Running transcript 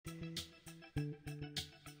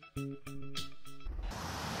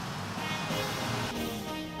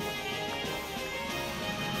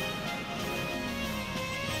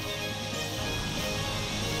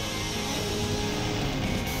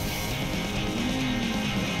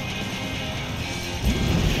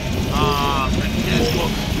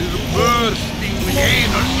bursting with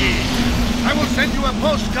energy. I will send you a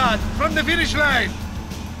postcard from the finish line.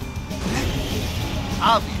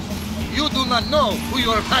 Obviously, you do not know who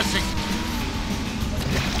you are passing.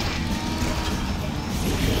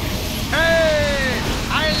 Hey!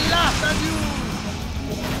 I laughed at you!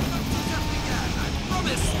 I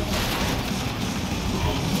promise!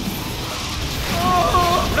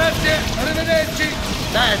 Oh! Grazie! Arrivederci!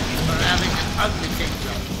 That is for having an ugly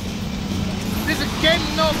picture. This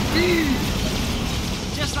cannot be!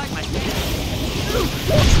 Just like my dad.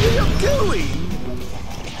 What are you doing?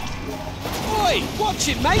 Oi! Watch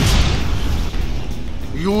it, mate!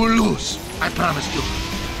 You will lose, I promise you.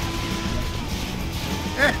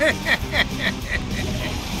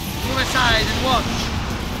 Move aside and watch.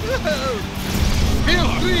 Feel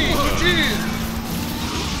free to cheer.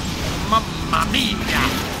 Mamma mia!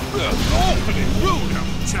 Awfully rude,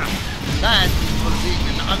 old chap. That is for being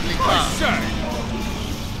an ugly car.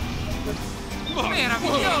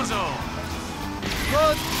 Meraviglioso!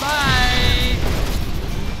 Goodbye!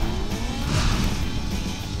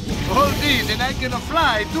 All these and I can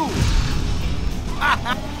fly too.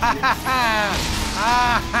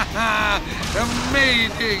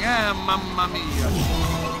 Amazing, huh? Mamma mia.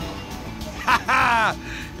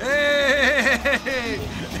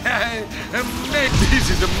 This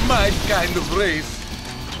is my kind of race.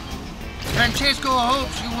 Francesco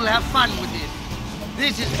hopes you will have fun with it.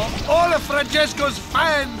 This is for all of Francesco's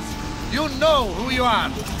fans. You know who you are.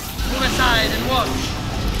 Move aside and watch.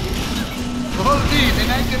 Hold this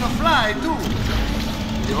and I can fly too.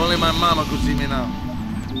 If only my mama could see me now.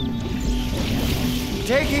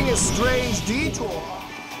 Taking a strange detour.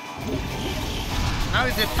 Now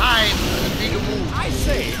is the time for the big move. I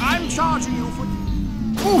say, I'm charging you for...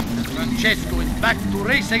 Francesco is back to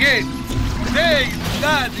race again. Hey,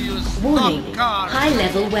 Dad, you Warning. stop car.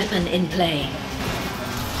 High-level weapon in play.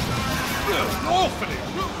 Awfully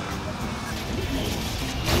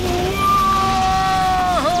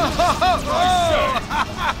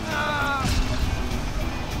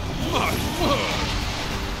My word!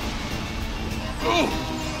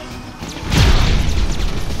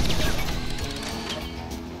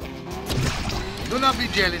 Do not be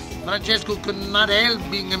jealous. Francesco could not help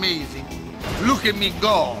being amazing. Look at me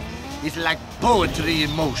go. It's like poetry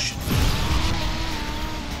in motion.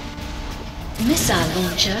 Missile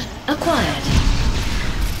launcher acquired.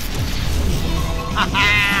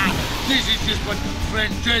 This is just what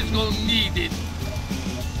Francesco needed.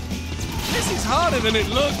 This is harder than it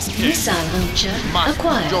looks, kid. Missile launcher Must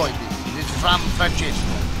acquired. enjoy this. It's from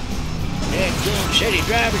Francesco. Yeah, damn shitty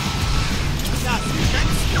driver.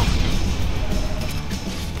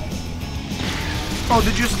 Oh,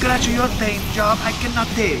 did you scratch your paint job? I cannot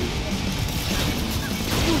tell.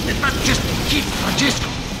 You did not just keep Francesco.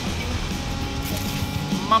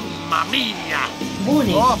 Mamma mia!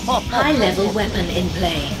 Warning. Oh. High-level weapon in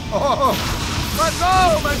play. Oh, but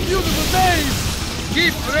no, my beautiful days!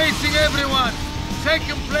 Keep racing, everyone!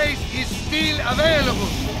 Second place is still available.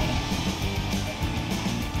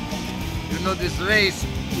 You know this race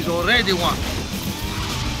is already won.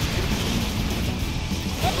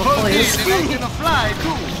 Hold Oil this, and spill. I'm gonna fly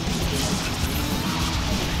too.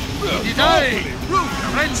 Did I?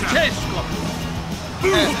 Francesco!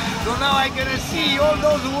 So now I can see all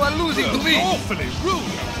those who are losing to me. Awfully rude,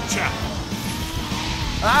 old chap.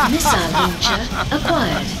 Missile launcher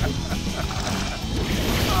acquired.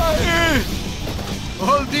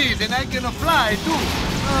 Hold this and I can fly too.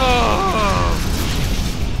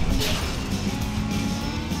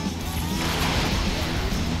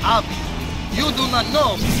 Obviously, you do not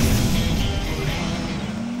know me.